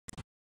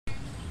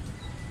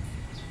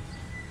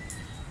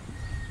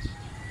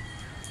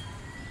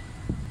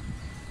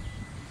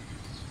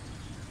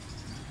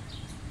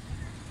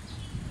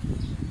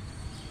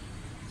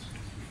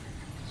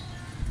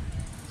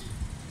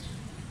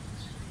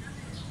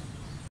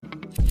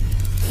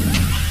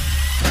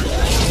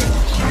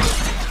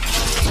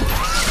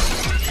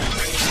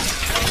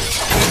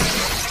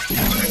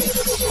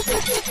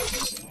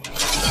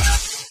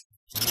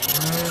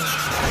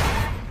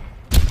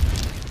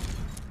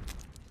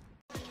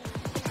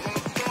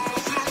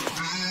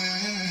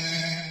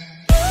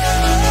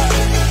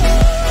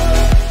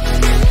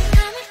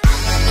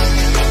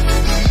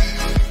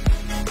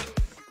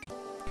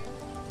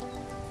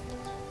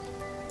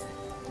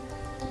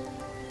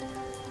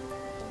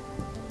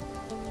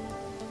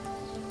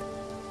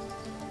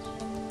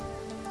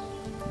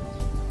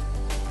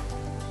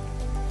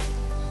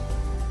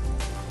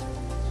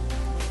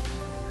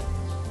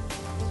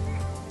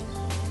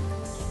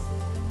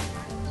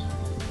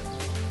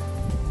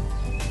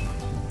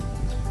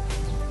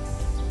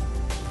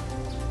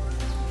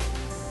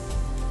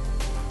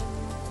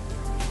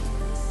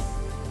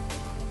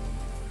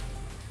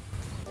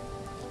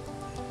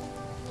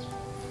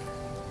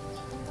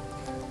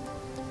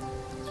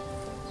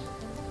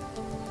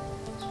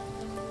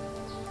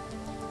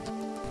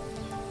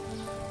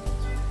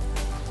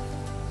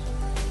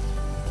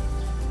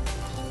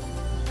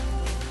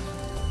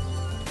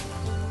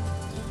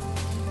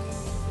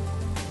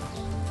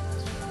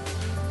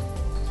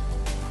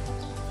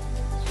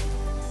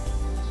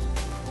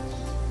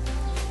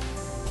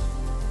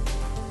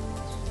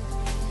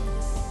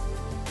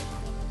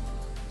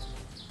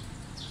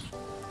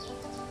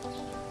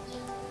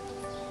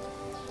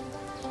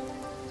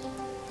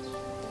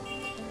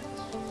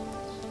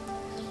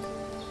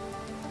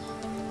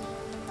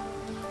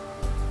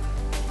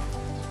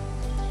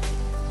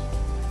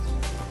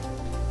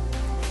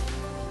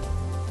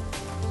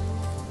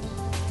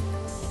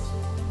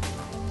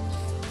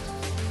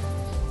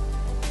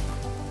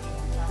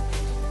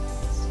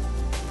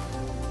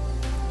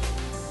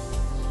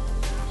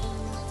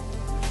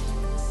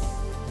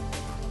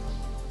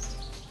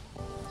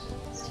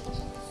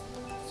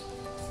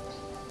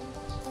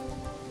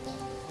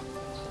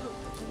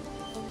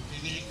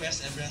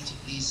request everyone to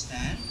please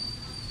stand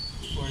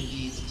for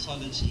the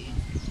doxology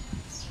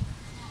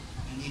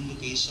and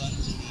invocation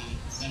to be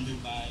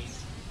rendered by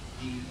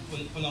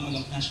the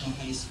Polomolok National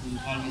High School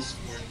Values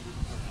Work Group.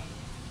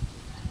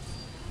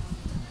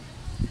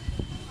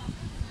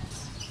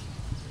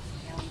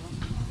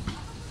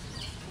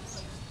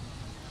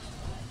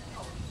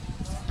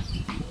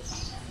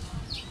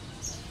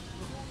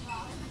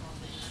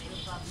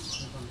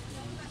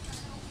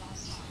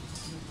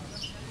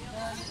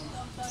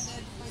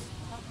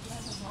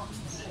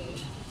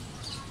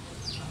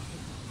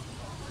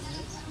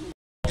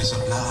 Is a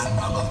Blaan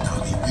mabal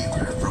tabih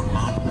weaver from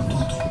Mount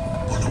Matuto,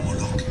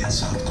 Polomolok in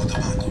South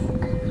Cotabato.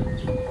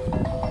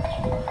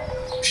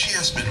 She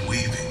has been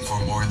weaving for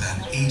more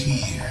than 80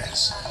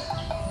 years.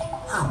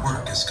 Her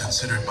work is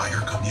considered by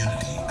her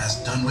community as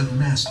done with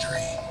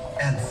mastery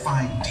and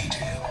fine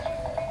detail.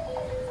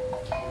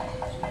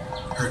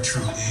 Her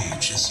true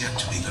age is yet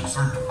to be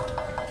confirmed,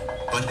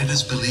 but it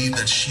is believed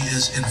that she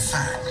is in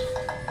fact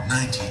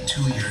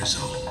 92 years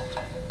old.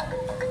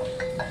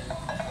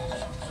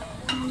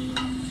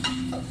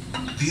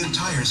 The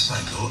entire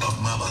cycle of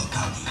mabal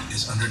tabih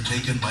is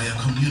undertaken by a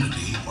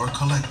community or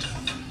collective.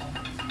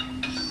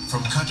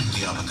 From cutting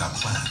the abaca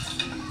plant,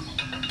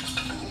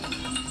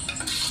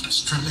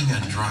 stripping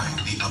and drying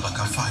the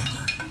abaca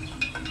fiber,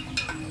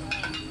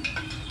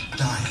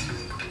 dyeing,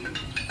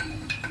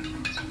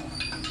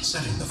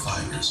 setting the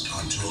fibers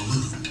onto a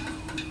loom,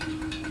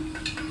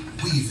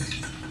 weaving,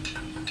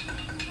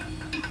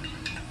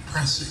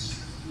 pressing,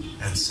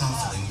 and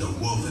softening the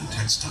woven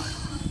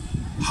textile.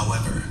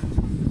 However,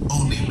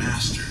 only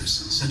masters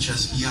such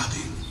as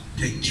Yabing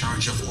take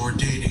charge of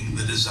ordaining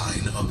the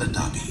design of the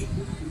tabih.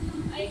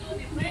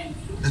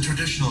 The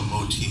traditional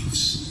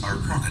motifs are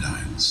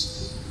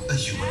crocodiles, the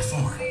human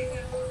form,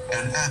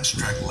 and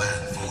abstract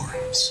land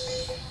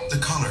forms. The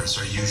colors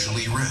are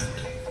usually red,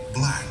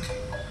 black,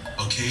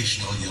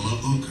 occasional yellow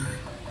ochre,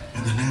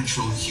 and the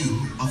natural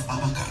hue of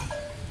abaca.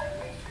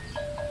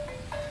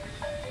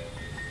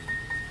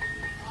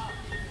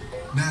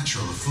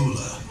 Natural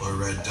fula, or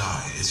red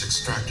dye, is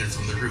extracted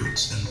from the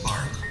roots and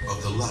bark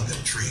of the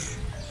laga tree.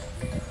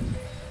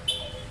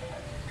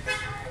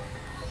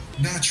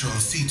 Natural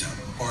phytum,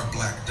 or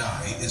black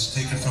dye, is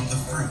taken from the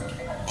fruit,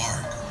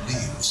 bark,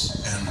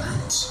 leaves, and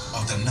roots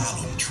of the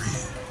nalum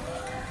tree.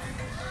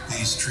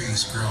 These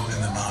trees grow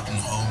in the mountain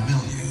home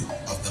milieu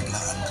of the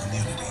Blaan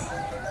community.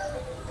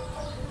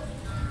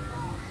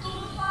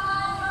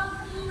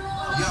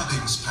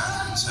 Yabing's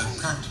patterns have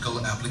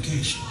practical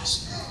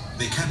applications.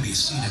 They can be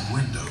seen in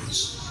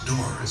windows,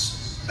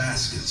 doors,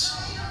 baskets,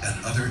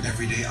 and other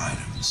everyday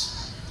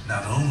items,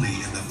 not only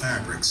in the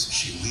fabrics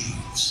she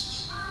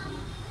weaves.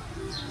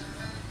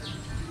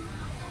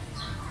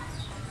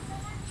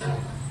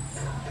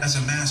 As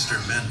a master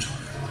mentor,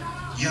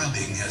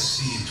 Yabing has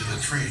seen to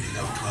the training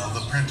of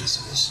 12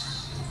 apprentices.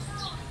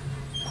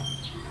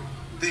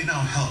 They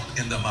now help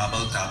in the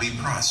mabal tabih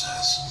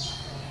process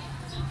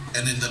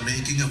and in the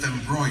making of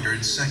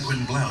embroidered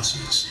sequin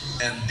blouses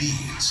and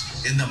beads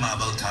in the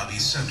Mabal Tabih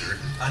Center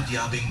at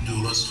Yabing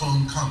Dulo's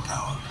home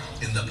compound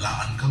in the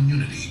Blaan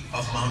community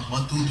of Mount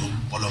Matuto,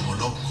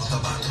 Polomolok,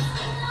 Cotabato.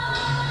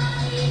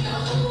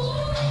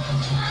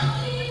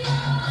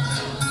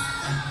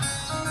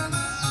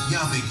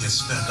 Yabing has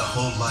spent a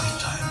whole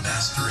lifetime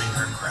mastering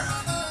her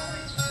craft.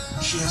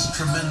 She has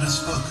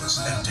tremendous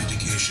focus and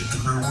dedication to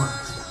her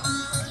work.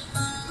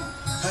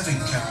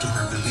 Having kept to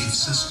her belief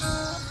system,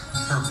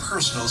 her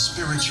personal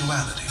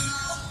spirituality,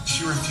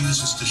 she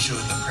refuses to show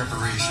the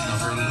preparation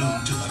of her loom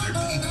to other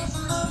people,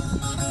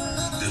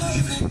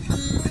 believing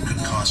it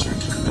could cause her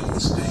to commit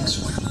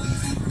mistakes while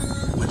weaving,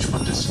 which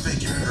would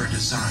disfigure her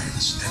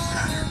designs and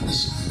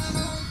patterns.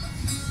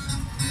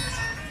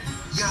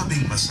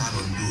 Yabing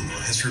Masalon Dulo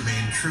has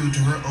remained true to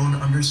her own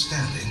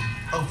understanding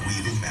of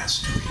weaving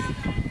mastery.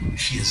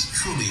 She is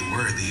truly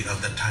worthy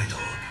of the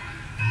title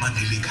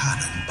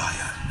Manilikha ng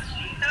Bayan.